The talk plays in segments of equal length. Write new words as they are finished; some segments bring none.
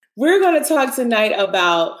We're going to talk tonight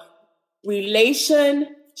about relation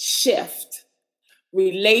shift.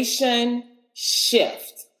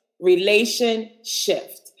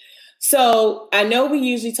 So I know we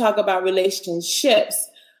usually talk about relationships,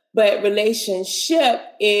 but relationship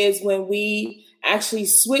is when we actually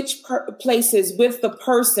switch places with the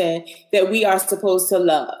person that we are supposed to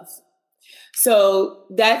love. So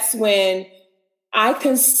that's when I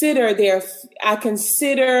consider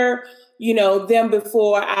them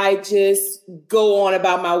before I just go on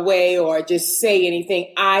about my way or just say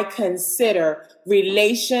anything. I consider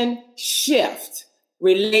relation shift.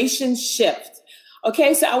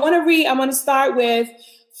 Okay, so I'm going to start with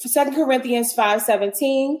 2 Corinthians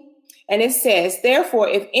 5:17. And it says, therefore,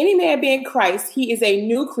 if any man be in Christ, he is a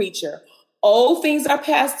new creature. Old things are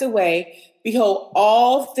passed away. Behold,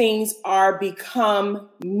 all things are become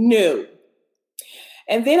new.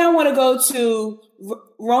 And then I want to go to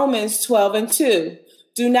Romans 12:2.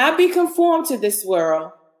 Do not be conformed to this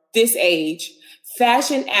world, this age,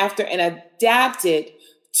 fashioned after and adapted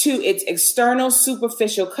to its external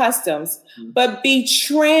superficial customs, but be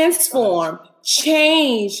transformed,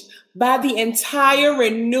 changed by the entire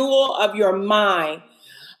renewal of your mind,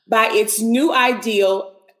 by its new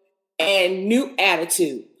ideal and new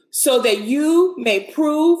attitude, so that you may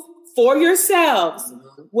prove for yourselves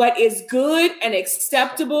what is good and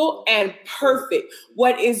acceptable and perfect.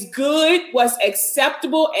 What is good, what's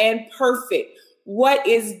acceptable and perfect. What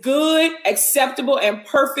is good, acceptable, and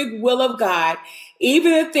perfect will of God,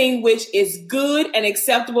 even the thing which is good and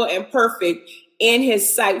acceptable and perfect in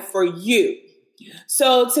his sight for you.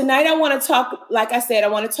 So tonight I want to talk, like I said, I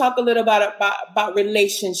want to talk a little about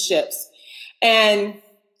relationships. And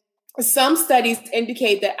some studies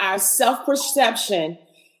indicate that our self-perception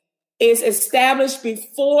is established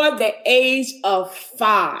before the age of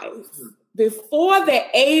 5. Before the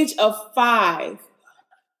age of 5,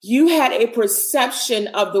 you had a perception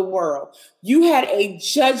of the world. You had a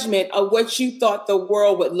judgment of what you thought the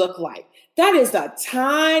world would look like. That is a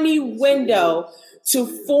tiny window to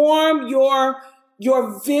form your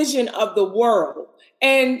vision of the world.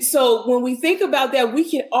 And so when we think about that, we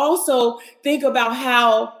can also think about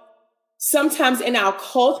how sometimes in our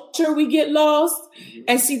culture we get lost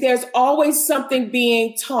and see there's always something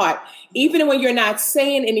being taught. Even when you're not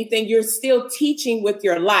saying anything, you're still teaching with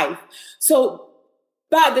your life. So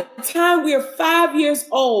by the time we're 5 years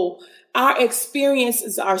old, our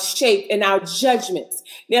experiences are shaped and our judgments.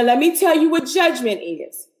 Now, let me tell you what judgment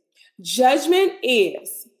is. Judgment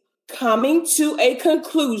is coming to a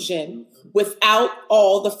conclusion without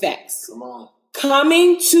all the facts. Come on.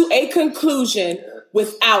 Coming to a conclusion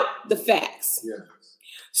without the facts. Yes.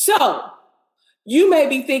 So you may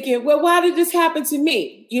be thinking, well, why did this happen to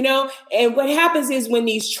me? And what happens is when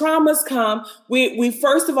these traumas come, we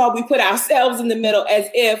first of all, we put ourselves in the middle as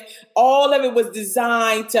if all of it was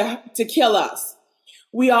designed to kill us.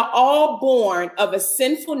 We are all born of a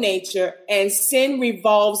sinful nature, and sin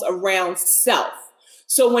revolves around self.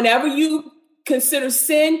 So whenever you consider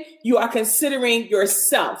sin, you are considering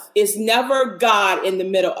yourself. It's never God in the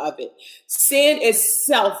middle of it. Sin is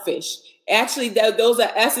selfish. Actually, those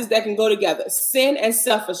are S's that can go together. Sin and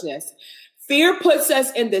selfishness. Fear puts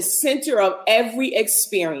us in the center of every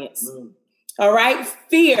experience. All right?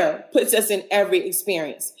 Fear puts us in every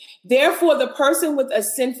experience. Therefore, the person with a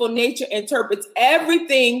sinful nature interprets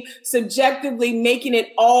everything subjectively, making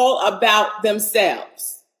it all about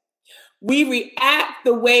themselves. We react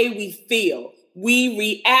the way we feel.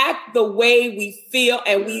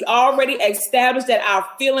 And we already established that our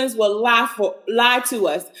feelings will lie to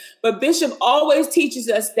us. But Bishop always teaches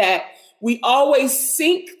us that we always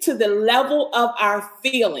sink to the level of our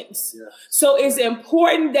feelings. Yeah. So it's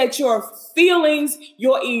important that your feelings,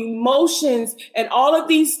 your emotions, and all of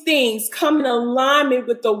these things come in alignment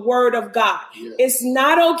with the word of God. Yeah. It's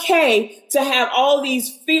not okay to have all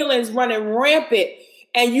these feelings running rampant.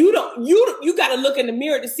 And you got to look in the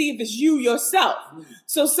mirror to see if it's you yourself.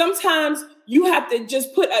 So sometimes you have to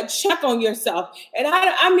just put a check on yourself. And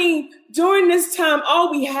I mean, during this time,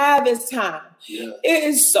 all we have is time. Yeah. It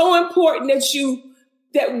is so important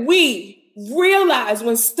that we realize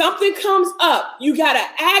when something comes up, you got to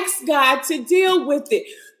ask God to deal with it.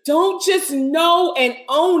 Don't just know and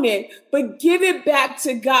own it, but give it back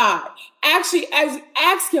to God. Actually,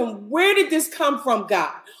 ask him, where did this come from,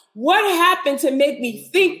 God? What happened to make me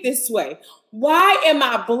think this way? Why am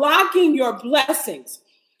I blocking your blessings?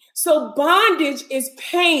 So bondage is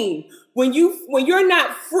pain. When you're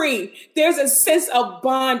not free, there's a sense of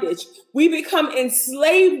bondage. We become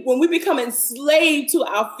enslaved. When we become enslaved to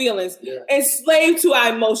our feelings, enslaved to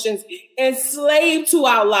our emotions, enslaved to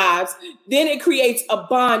our lives, then it creates a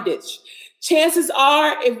bondage. Chances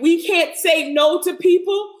are, if we can't say no to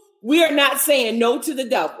people, we are not saying no to the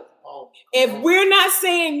devil. If we're not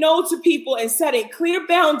saying no to people and setting clear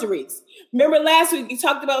boundaries, remember last week we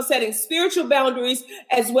talked about setting spiritual boundaries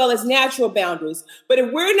as well as natural boundaries. But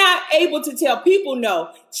if we're not able to tell people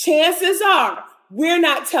no, chances are we're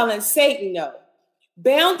not telling Satan no.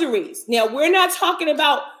 Boundaries. Now, we're not talking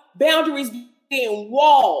about boundaries being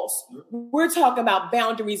walls. We're talking about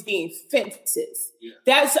boundaries being fences. Yeah.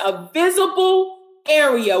 That's a visible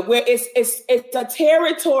area where it's a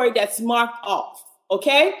territory that's marked off.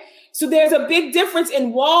 Okay? So there's a big difference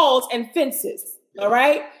in walls and fences. Yeah. All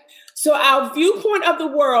right? So our viewpoint of the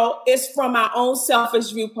world is from our own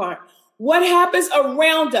selfish viewpoint. What happens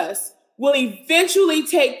around us will eventually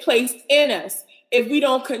take place in us if we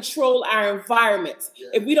don't control our environments,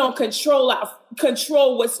 if we don't control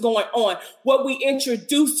what's going on, what we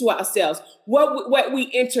introduce to ourselves, what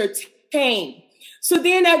we entertain. So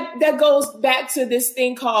then that goes back to this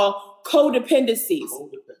thing called codependencies.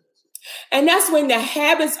 And that's when the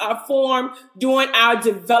habits are formed during our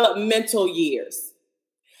developmental years.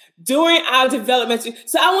 So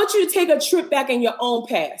I want you to take a trip back in your own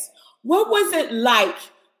past. What was it like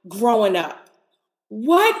growing up?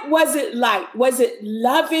 What was it like? Was it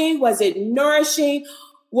loving? Was it nourishing?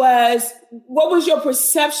 What was your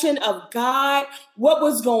perception of God? What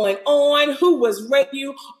was going on? Who was raising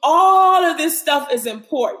you? All of this stuff is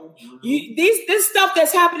important. This stuff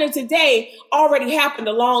that's happening today already happened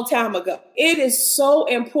a long time ago. It is so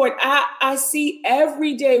important. I see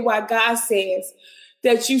every day why God says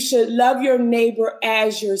that you should love your neighbor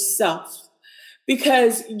as yourself.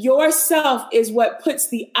 Because yourself is what puts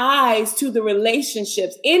the eyes to the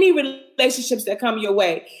relationships, any relationships that come your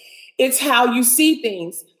way. It's how you see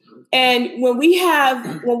things. And when we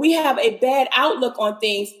have a bad outlook on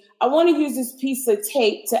things, I want to use this piece of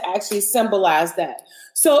tape to actually symbolize that.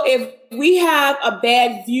 So if we have a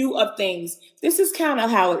bad view of things, this is kind of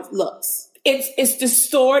how it looks. It's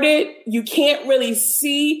distorted. You can't really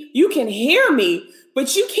see. You can hear me,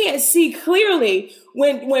 but you can't see clearly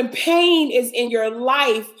when pain is in your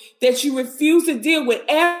life that you refuse to deal with.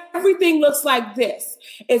 Everything looks like this.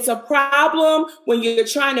 It's a problem when you're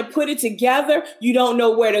trying to put it together. You don't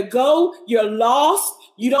know where to go. You're lost.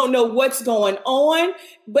 You don't know what's going on.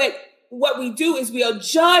 But what we do is we'll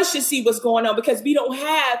judge to see what's going on because we don't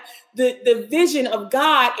have the vision of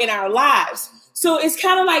God in our lives. So it's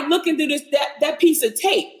kind of like looking through that piece of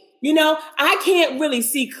tape. You know, I can't really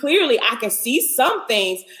see clearly. I can see some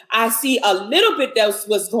things. I see a little bit that's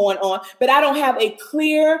what's going on, but I don't have a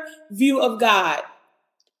clear view of God.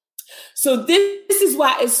 So this is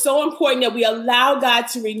why it's so important that we allow God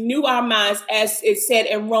to renew our minds, as it said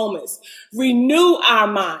in Romans. Renew our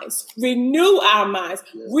minds. Renew our minds.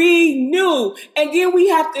 Yes. Renew. And then we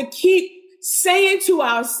have to keep saying to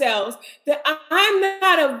ourselves that I'm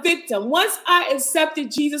not a victim. Once I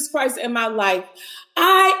accepted Jesus Christ in my life,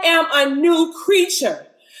 I am a new creature.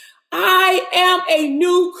 I am a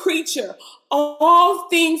new creature. All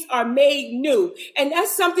things are made new. And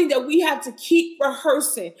that's something that we have to keep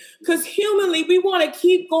rehearsing, because humanly, we want to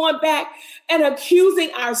keep going back and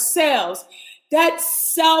accusing ourselves. That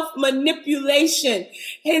self-manipulation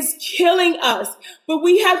is killing us. But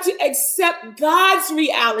we have to accept God's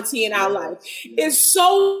reality in our life. It's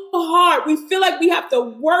so hard. We feel like we have to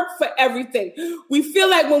work for everything. We feel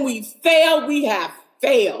like when we fail, we have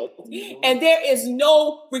failed and there is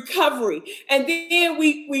no recovery. And then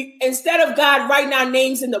we instead of God writing our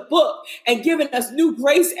names in the book and giving us new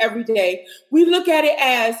grace every day, we look at it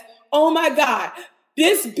as, oh my God,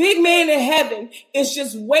 this big man in heaven is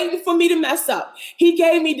just waiting for me to mess up. He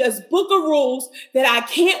gave me this book of rules that I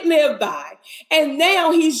can't live by. And now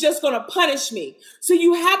he's just going to punish me. So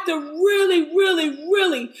you have to really, really,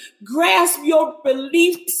 really grasp your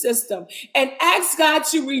belief system and ask God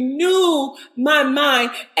to renew my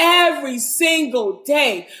mind every single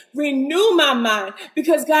day. Renew my mind,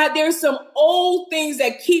 because God, there's some old things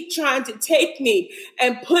that keep trying to take me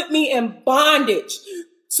and put me in bondage.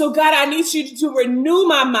 So God, I need you to renew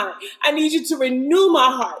my mind. I need you to renew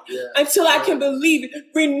my heart until I can believe it.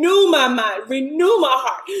 Renew my mind. Renew my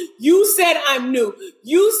heart. You said I'm new.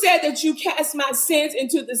 You said that you cast my sins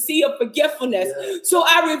into the sea of forgetfulness. Yeah. So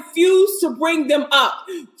I refuse to bring them up.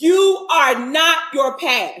 You are not your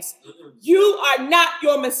past. You are not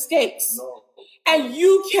your mistakes. No. And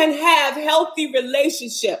you can have healthy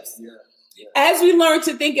relationships. Yeah. As we learn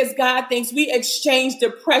to think as God thinks, we exchange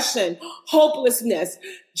depression, hopelessness,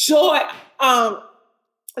 joy,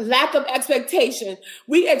 lack of expectation.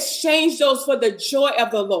 We exchange those for the joy of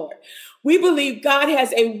the Lord. We believe God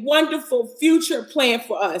has a wonderful future plan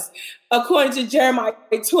for us. According to Jeremiah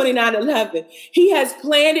 29:11, he has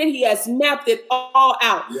planned it. He has mapped it all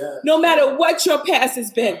out. Yes. No matter what your past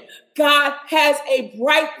has been, God has a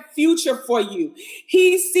bright future for you.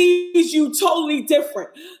 He sees you totally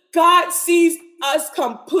different. God sees us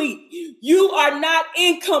complete. You are not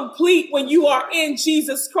incomplete when you are in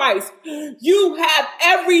Jesus Christ. You have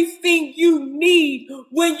everything you need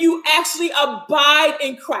when you actually abide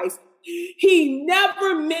in Christ. He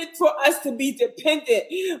never meant for us to be dependent,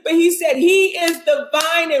 but he said he is the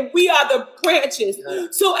vine and we are the branches. Yeah.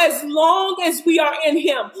 So as long as we are in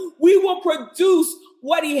him, we will produce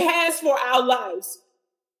what he has for our lives.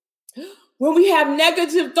 When we have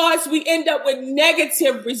negative thoughts, we end up with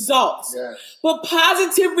negative results. Yes. But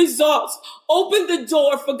positive results open the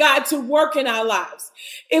door for God to work in our lives.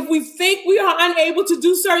 If we think we are unable to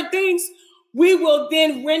do certain things, we will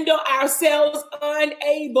then render ourselves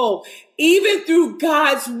unable. Even though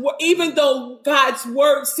God's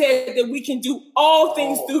word said that we can do all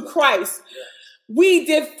things through Christ, we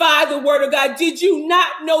defy the word of God. Did you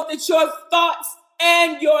not know that your thoughts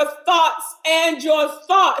and your thoughts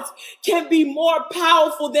can be more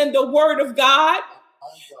powerful than the word of God?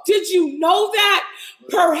 Did you know that?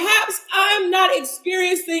 Perhaps I'm not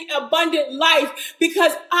experiencing abundant life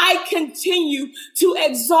because I continue to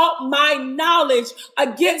exalt my knowledge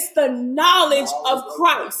against the knowledge of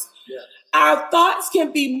Christ. Our thoughts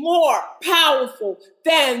can be more powerful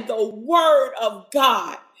than the word of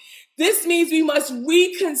God. This means we must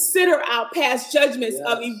reconsider our past judgments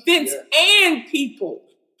of events and people.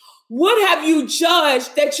 What have you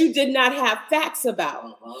judged that you did not have facts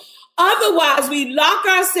about? Otherwise, we lock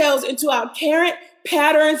ourselves into our current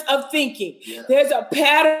patterns of thinking. There's a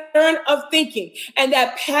pattern of thinking, and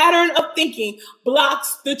that pattern of thinking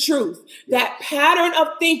blocks the truth. That pattern of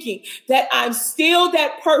thinking that I'm still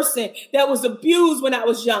that person that was abused when I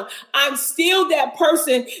was young. I'm still that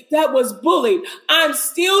person that was bullied. I'm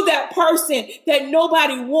still that person that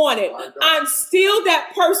nobody wanted. I'm still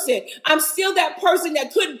that person. I'm still that person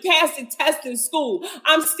that couldn't pass the test in school.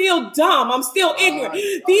 I'm still dumb. I'm still ignorant.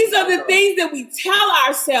 These are the things that we tell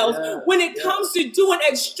ourselves when it comes to doing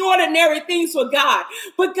extraordinary things for God.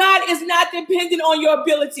 But God is not dependent on your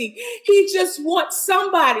ability. He just wants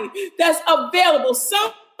somebody that's available,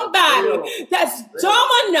 somebody that's dumb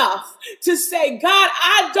enough to say, God,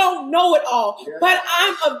 I don't know it all, but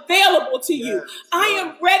I'm available to you. I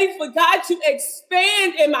am ready for God to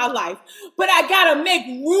expand in my life, but I got to make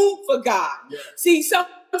room for God. See,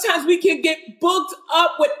 sometimes we can get booked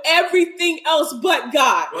up with everything else but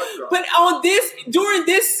God. But during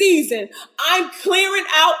this season, I'm doing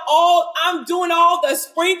all the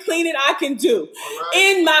spring cleaning I can do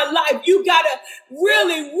in my life. You got to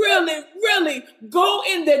really, really, really go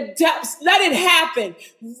in the depths. Let it happen.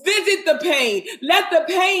 Visit the pain. Let the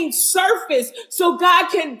pain surface so God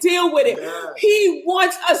can deal with it. He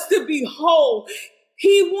wants us to be whole.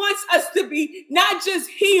 He wants us to be not just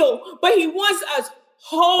healed, but he wants us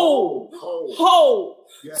whole.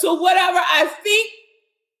 So whatever I think,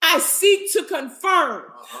 I seek to confirm.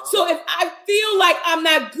 So if I feel like I'm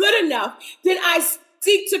not good enough, then I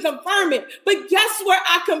seek to confirm it. But guess where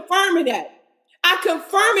I confirm it at? I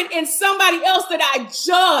confirm it in somebody else that I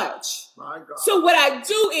judge. So what I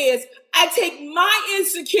do is I take my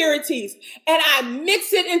insecurities and I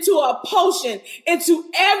mix it into a potion into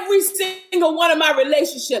every single one of my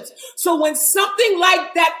relationships. So when something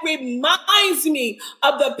like that reminds me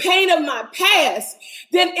of the pain of my past,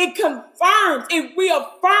 then it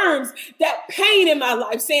reaffirms that pain in my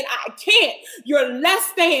life, saying, I can't, you're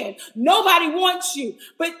less than, nobody wants you.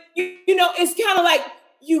 But it's kind of like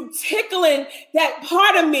you tickling that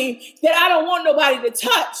part of me that I don't want nobody to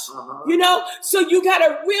touch, So you got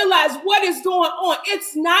to realize what is going on.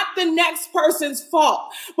 It's not the next person's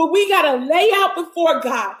fault, but we got to lay out before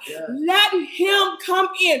God. Let him come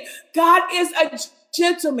in. God is a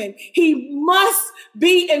gentleman. He must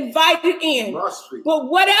be invited in. But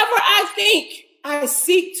whatever I think, I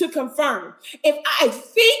seek to confirm. If I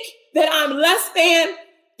think that I'm less than,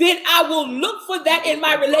 then I will look for that in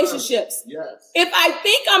my relationships. If I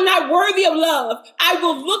think I'm not worthy of love, I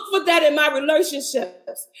will look for that in my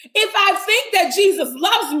relationships. If I think that Jesus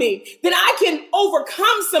loves me, then I can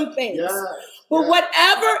overcome some things. But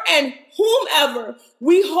whatever and whomever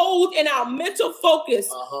we hold in our mental focus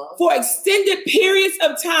for extended periods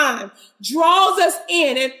of time draws us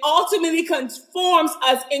in and ultimately conforms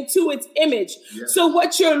us into its image. So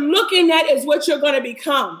what you're looking at is what you're going to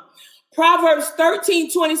become. Proverbs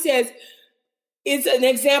 13:20 says, is an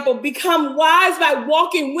example. Become wise by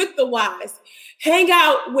walking with the wise. Hang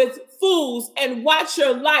out with fools and watch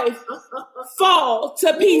your life fall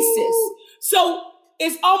to pieces. So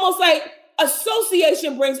it's almost like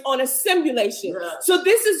association brings on a simulation. Yeah. So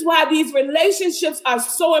this is why these relationships are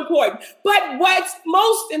so important. But what's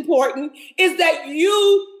most important is that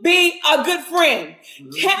you be a good friend. Mm-hmm.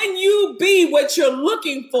 Can you be what you're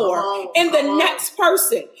looking for in the next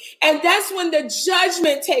person? And that's when the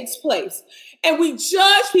judgment takes place. And we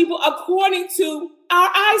judge people according to our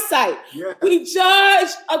eyesight. Yeah. We judge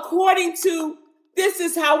according to, this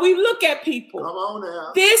is how we look at people. Come on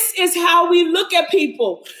now. This is how we look at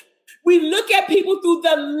people. We look at people through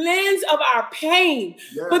the lens of our pain.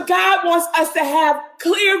 Yeah. But God wants us to have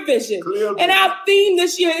clear vision. And our theme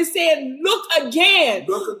this year is saying, look again.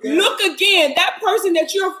 Look again. That person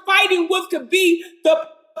that you're fighting with could be the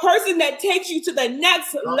person that takes you to the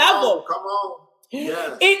next level. Come on.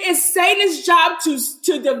 Yes. It is Satan's job to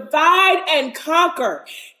divide and conquer.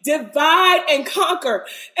 Divide and conquer.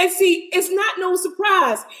 And see, it's not no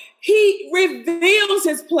surprise. He reveals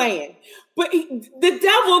his plan. But the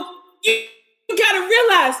devil, you got to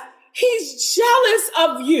realize, he's jealous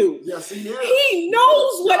of you. Yes, he is. He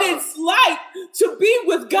knows what it's like to be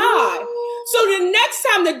with God. So the next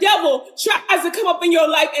time the devil tries to come up in your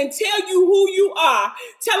life and tell you who you are,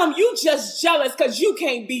 tell him you just jealous because you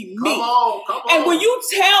can't be me. Come on. And when you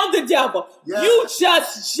tell the devil, you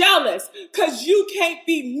just jealous because you can't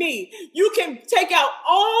be me, you can take out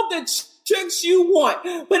all the tricks you want.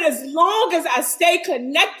 But as long as I stay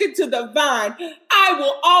connected to the vine, I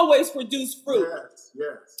will always produce fruit.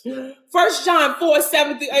 Yes. 1 John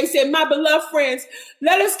 4:7-8 said, my beloved friends,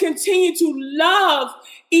 let us continue to love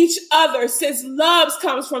each other since love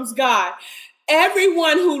comes from God.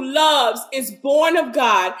 Everyone who loves is born of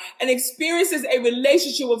God and experiences a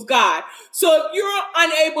relationship with God. So if you're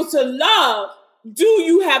unable to love, do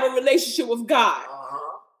you have a relationship with God?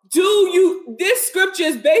 This scripture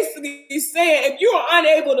is basically saying, if you're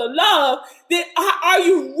unable to love, then are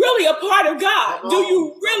you really a part of God? Do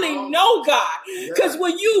you really know God? Because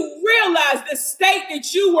when you realize the state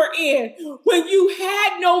that you were in, when you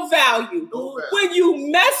had no value, when you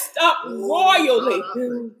messed up royally,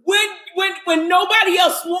 when nobody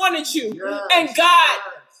else wanted you, and God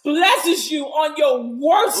blesses you on your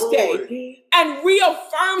worst day and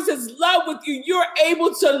reaffirms his love with you, you're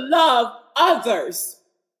able to love others.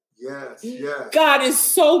 Yes. God is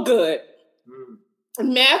so good.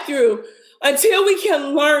 Matthew, until we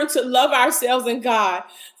can learn to love ourselves and God,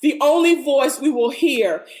 the only voice we will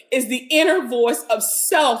hear is the inner voice of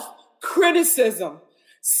self-criticism.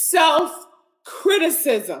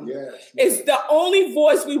 Self-criticism is the only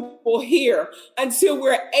voice we will hear until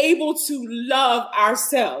we're able to love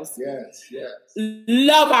ourselves.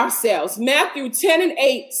 Love ourselves. Matthew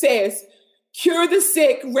 10:8 says, cure the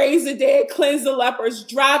sick, raise the dead, cleanse the lepers,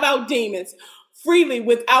 drive out demons freely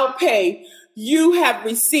without pay. You have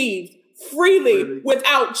received freely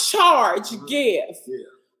without charge. Give.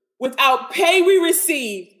 Without pay we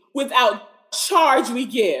receive, without charge we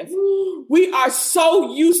give. We are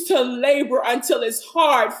so used to labor until it's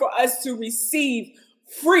hard for us to receive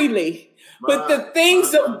freely. But the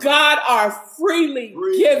things of God are freely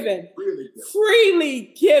given.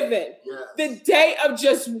 Freely given. The day of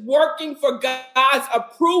just working for God's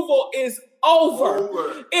approval is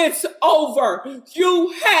over. It's over.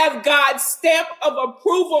 You have God's stamp of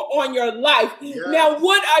approval on your life. Now,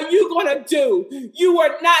 what are you going to do? You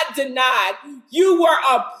were not denied. You were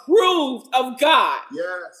approved of God.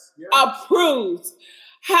 Approved.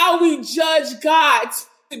 How we judge God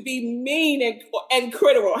to be mean and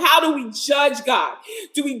critical. How do we judge God?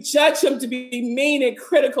 Do we judge him to be mean and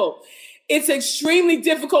critical? It's extremely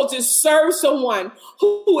difficult to serve someone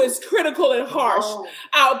who is critical and harsh.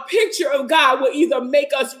 Our picture of God will either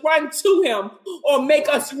make us run to him or make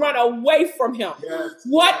us run away from him.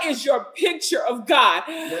 What is your picture of God?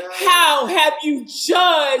 How have you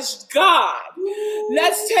judged God?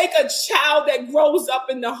 Let's take a child that grows up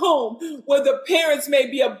in the home where the parents may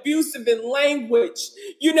be abusive in language,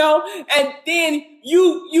 and then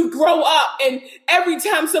you grow up and every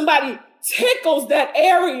time somebody tickles that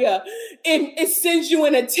area, it sends you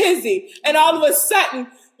in a tizzy. And all of a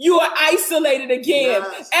sudden, you are isolated again.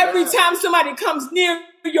 Every time somebody comes near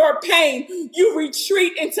your pain, you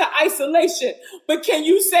retreat into isolation. But can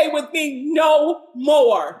you say with me, no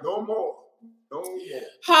more? No more.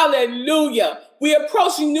 Hallelujah. We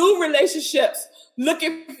approach new relationships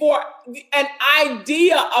looking for an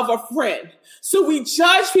idea of a friend. So we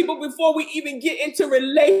judge people before we even get into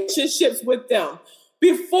relationships with them.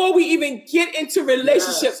 Before we even get into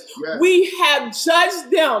relationships, we have judged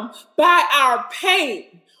them by our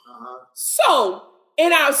pain. So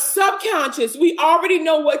in our subconscious, we already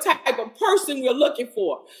know what type of person we're looking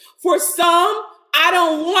for. For some, I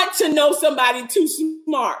don't want to know somebody too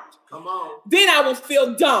smart. Come on. Then I will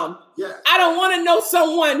feel dumb. Yes. I don't want to know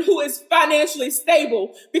someone who is financially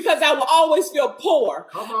stable because I will always feel poor.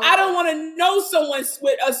 Come on. I don't want to know someone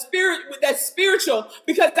with a spirit that's spiritual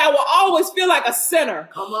because I will always feel like a sinner.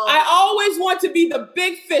 Come on. I always want to be the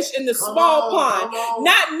big fish in the small pond,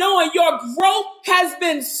 not knowing your growth has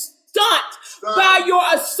been stunted by your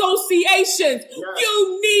associations. Yes.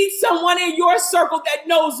 You need someone in your circle that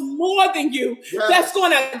knows more than you, yes. that's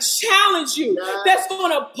going to challenge you, yes. that's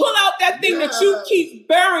going to pull out that thing yes. that you keep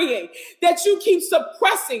burying, that you keep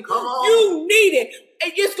suppressing. You need it.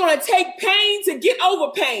 It's going to take pain to get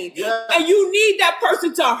over pain. Yes. And you need that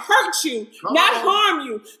person to hurt you, not harm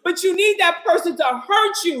you, but you need that person to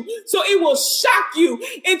hurt you so it will shock you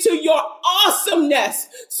into your awesomeness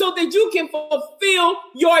so that you can fulfill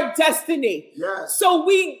your destiny. Yes. So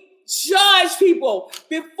we judge people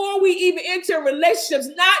before we even enter relationships,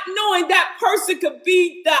 not knowing that person could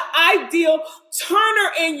be the ideal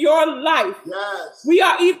turner in your life. Yes. We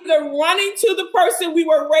are either running to the person we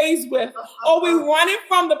were raised with or we're running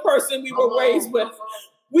from the person we were raised with.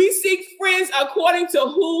 We seek friends according to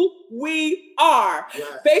who we are.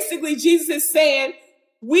 Yes. Basically, Jesus is saying,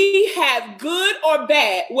 we have good or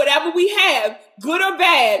bad, whatever we have, good or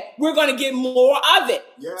bad, we're going to get more of it.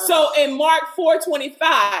 Yes. So in Mark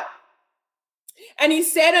 4:25, and he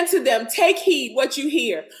said unto them, take heed what you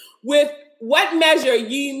hear. With what measure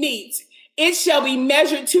ye meet, it shall be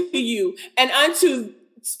measured to you, and unto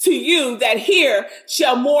you that hear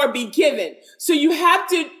shall more be given. So you have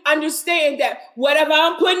to understand that whatever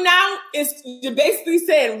I'm putting out is basically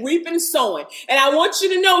saying reap and sowing. And I want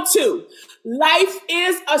you to know too, life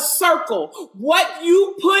is a circle. What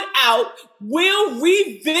you put out will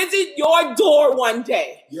revisit your door one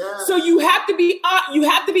day. Yes. So you have to be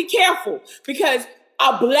careful, because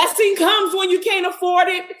a blessing comes when you can't afford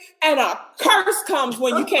it, and a curse comes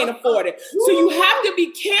when you can't afford it. So you have to be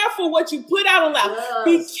careful what you put out in life. Yes.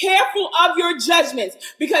 Be careful of your judgments,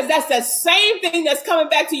 because that's the same thing that's coming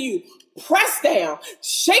back to you. Pressed down,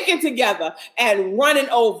 shaken together, and running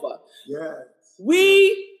over. Yes.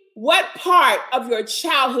 What part of your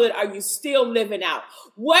childhood are you still living out?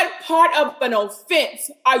 What part of an offense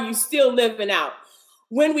are you still living out?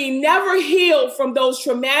 When we never heal from those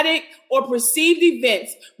traumatic or perceived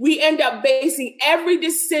events, we end up basing every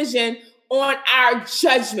decision on our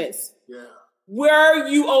judgments. Yeah. Were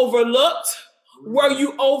you overlooked? Mm-hmm. Were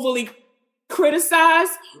you overly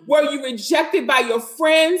criticized? Mm-hmm. Were you rejected by your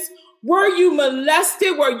friends? Were you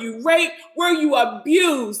molested? Were you raped? Were you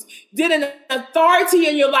abused? Did an authority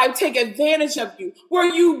in your life take advantage of you? Were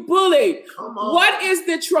you bullied? What is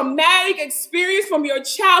the traumatic experience from your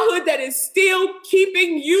childhood that is still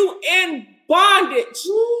keeping you in bondage?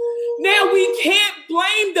 Now we can't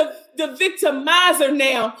blame the victimizer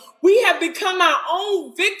now. We have become our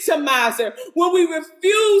own victimizer when we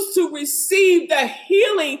refuse to receive the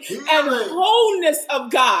healing and wholeness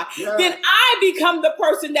of God. Yeah. Then I become the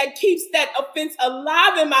person that keeps that offense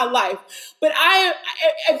alive in my life. But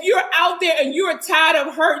if you're out there and you're tired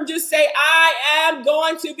of hurting, just say, I am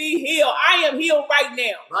going to be healed. I am healed right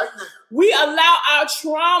now. Right now. We allow our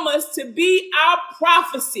traumas to be our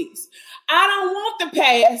prophecies. I don't want the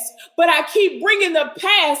past, but I keep bringing the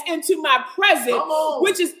past into my present,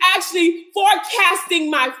 which is actually forecasting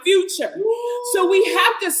my future. Woo. So we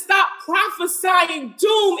have to stop prophesying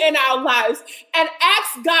doom in our lives and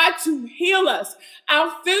ask God to heal us.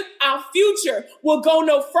 Our future will go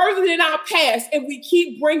no further than our past if we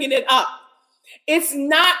keep bringing it up. It's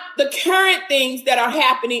not the current things that are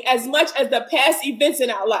happening as much as the past events in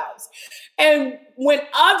our lives. And when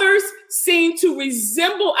others seem to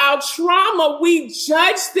resemble our trauma, we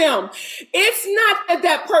judge them. It's not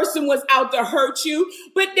that person was out to hurt you,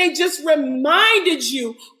 but they just reminded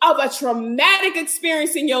you of a traumatic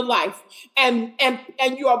experience in your life. And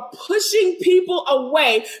you are pushing people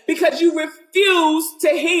away because you refuse to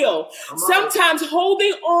heal. Sometimes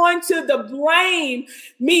holding on to the blame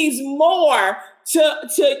means more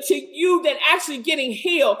to you than actually getting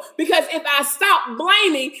healed. Because if I stop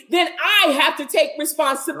blaming, then I have to take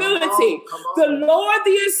responsibility. Come on. The lower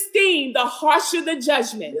the esteem, the harsher the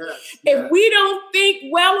judgment. Yes, if we don't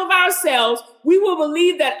think well of ourselves, we will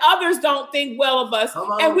believe that others don't think well of us.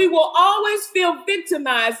 And we will always feel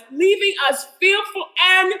victimized, leaving us fearful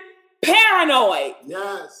and paranoid.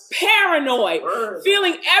 Yes. Paranoid. Word.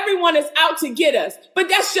 Feeling everyone is out to get us. But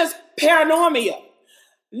that's just paranoia.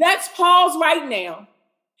 Let's pause right now.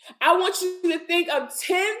 I want you to think of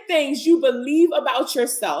 10 things you believe about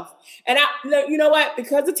yourself. And you know what?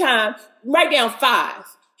 Because of time, write down 5.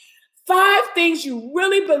 5 things you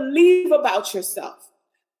really believe about yourself.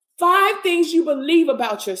 5 things you believe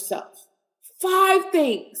about yourself. 5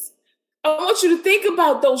 things. I want you to think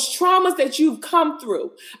about those traumas that you've come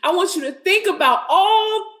through. I want you to think about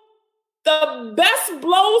all the best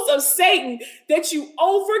blows of Satan that you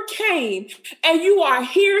overcame, and you are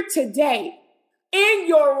here today in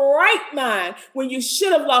your right mind when you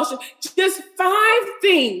should have lost it. Just 5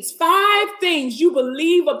 things you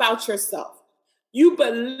believe about yourself. You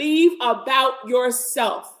believe about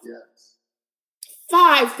yourself. Yes.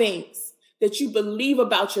 5 things that you believe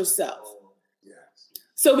about yourself. Yes.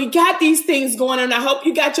 So we got these things going on. I hope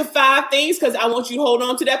you got your 5 things, because I want you to hold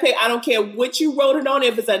on to that page. I don't care what you wrote it on,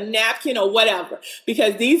 if it's a napkin or whatever,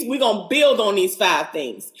 because we're going to build on these 5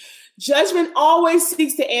 things. Judgment always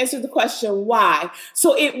seeks to answer the question, why?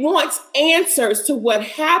 So it wants answers to what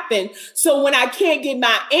happened. So when I can't get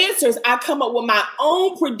my answers, I come up with my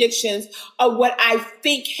own predictions of what I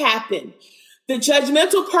think happened. The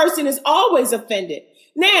judgmental person is always offended.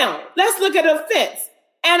 Now, let's look at offense.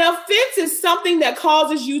 An offense is something that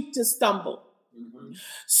causes you to stumble. Mm-hmm.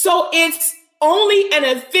 So it's only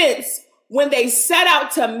an offense when they set out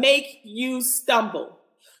to make you stumble.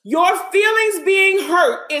 Your feelings being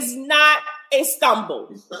hurt is not a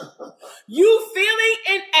stumble. You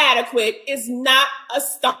feeling inadequate is not a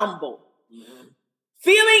stumble. Mm-hmm.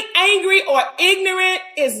 Feeling angry or ignorant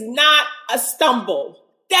is not a stumble.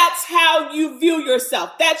 That's how you view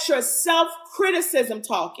yourself. That's your self-criticism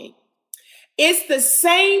talking. It's the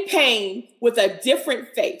same pain with a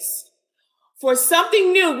different face. For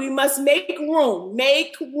something new, we must make room,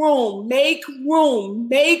 make room, make room,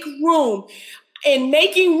 make room. In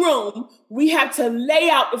making room, we have to lay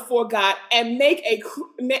out before God and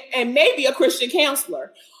maybe a Christian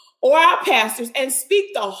counselor or our pastors and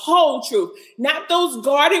speak the whole truth, not those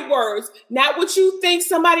guarded words, not what you think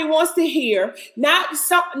somebody wants to hear, not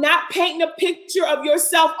painting a picture of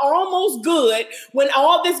yourself almost good when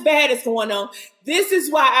all this bad is going on. This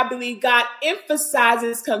is why I believe God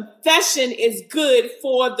emphasizes confession is good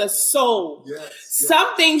for the soul. Yes.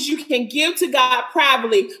 Some things you can give to God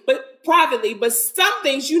privately, but some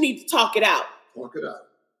things you need to talk it out. Talk it out.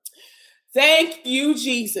 Thank you,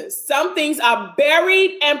 Jesus. Some things are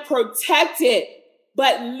buried and protected,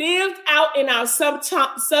 but lived out in our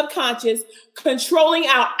subconscious, controlling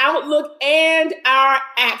our outlook and our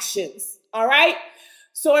actions. All right.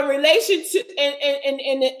 So in relation to,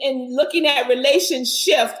 in looking at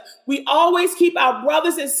relationship, we always keep our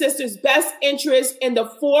brothers and sisters' best interests in the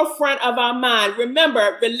forefront of our mind.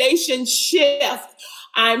 Remember, relationship,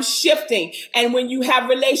 I'm shifting. And when you have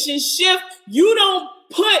relationship, you don't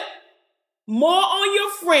put more on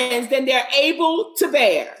your friends than they're able to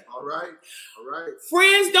bear. All right.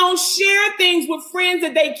 Friends don't share things with friends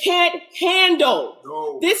that they can't handle.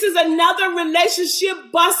 No. This is another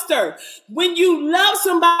relationship buster. When you love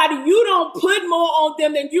somebody, you don't put more on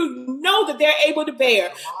them than you know that they're able to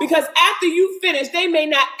bear. Because after you finish, they may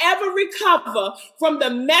not ever recover from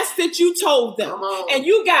the mess that you told them. And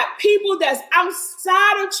you got people that's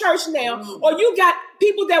outside of church now, or you got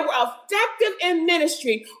people that were effective in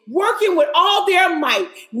ministry, working with all their might.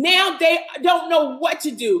 Now they don't know what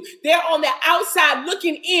to do. They're on the outside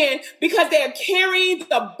looking in because they're carrying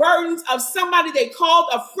the burdens of somebody they called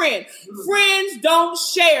a friend. Friends don't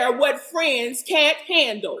share what friends can't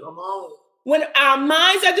handle. Come on. When our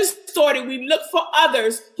minds are distorted, we look for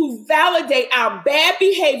others who validate our bad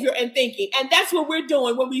behavior and thinking. And that's what we're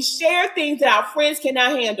doing when we share things that our friends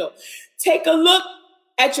cannot handle. Take a look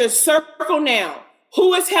at your circle now.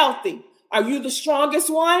 Who is healthy? Are you the strongest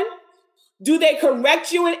one? Do they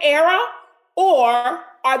correct you in error? Or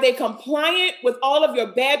are they compliant with all of your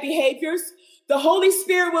bad behaviors? The Holy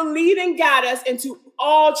Spirit will lead and guide us into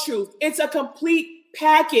all truth. It's a complete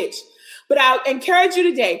package. But I'll encourage you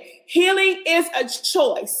today, healing is a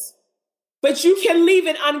choice, but you can leave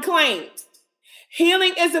it unclaimed.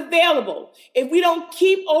 Healing is available. If we don't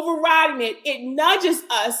keep overriding it, it nudges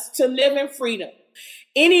us to live in freedom.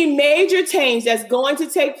 Any major change that's going to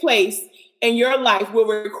take place in your life will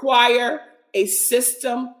require a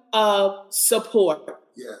system of support.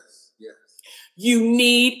 Yes. You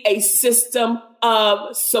need a system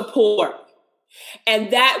of support.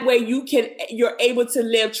 And that way you're able to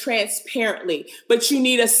live transparently, but you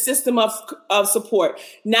need a system of support,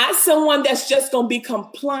 not someone that's just going to be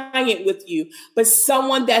compliant with you, but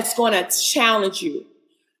someone that's going to challenge you.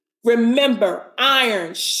 Remember,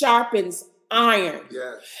 iron sharpens iron.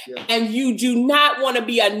 Yes. And you do not want to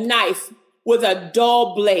be a knife with a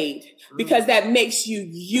dull blade, because that makes you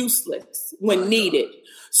useless. when needed.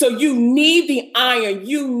 So you need the iron,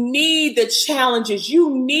 you need the challenges,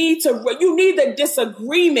 you need the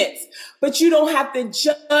disagreements, but you don't have to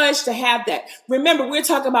judge to have that. Remember, we're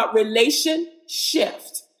talking about relation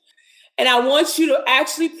shift. And I want you to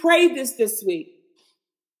actually pray this week.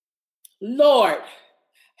 Lord,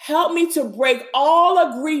 help me to break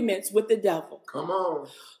all agreements with the devil. Come on.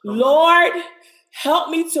 Lord, help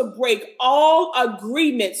me to break all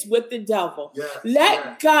agreements with the devil.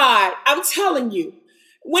 Let God, I'm telling you,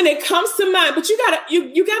 when it comes to mind, but you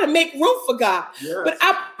gotta make room for God. But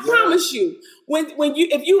I promise you,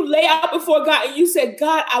 if you lay out before God and you say,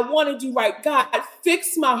 God, I want to do right. God,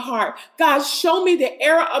 fix my heart. God, show me the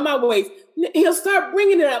error of my ways. He'll start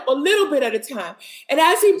bringing it up a little bit at a time. And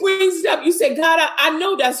as he brings it up, you say, God, I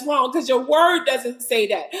know that's wrong because your word doesn't say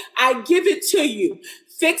that. I give it to you.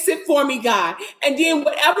 Fix it for me, God. And then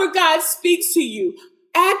whatever God speaks to you,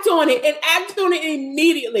 act on it and act on it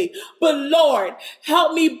immediately. But Lord,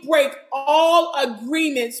 help me break all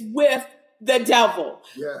agreements with the devil.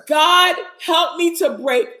 God, help me to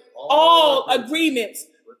break all agreements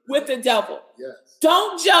with the devil.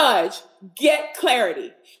 Don't judge, get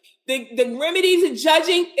clarity. The remedy to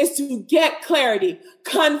judging is to get clarity.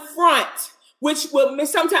 Confront, which will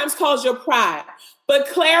sometimes cause your pride. But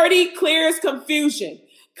clarity clears confusion.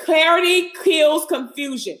 Clarity kills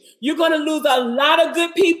confusion. You're going to lose a lot of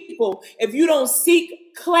good people if you don't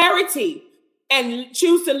seek clarity and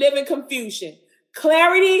choose to live in confusion.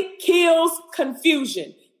 Clarity kills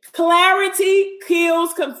confusion. Clarity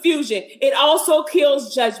kills confusion. It also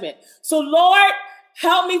kills judgment. So Lord,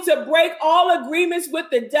 help me to break all agreements with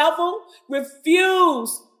the devil.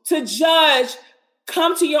 Refuse to judge.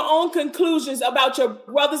 Come to your own conclusions about your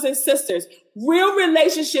brothers and sisters. Real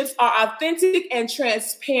relationships are authentic and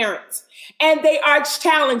transparent, and they are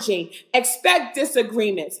challenging. Expect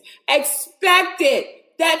disagreements. Expect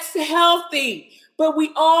it. That's healthy. But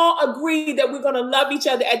we all agree that we're going to love each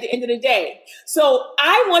other at the end of the day. So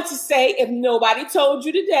I want to say, if nobody told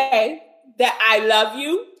you today, that I love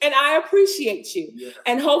you and I appreciate you. Yeah.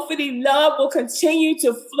 And hopefully love will continue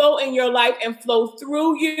to flow in your life and flow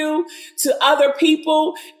through you to other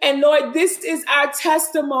people. And Lord, this is our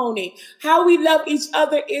testimony. How we love each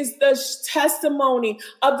other is the testimony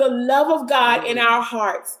of the love of God in our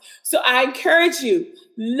hearts. So I encourage you,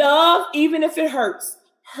 love even if it hurts.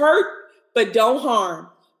 Hurt, but don't harm.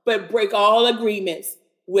 But break all agreements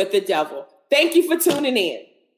with the devil. Thank you for tuning in.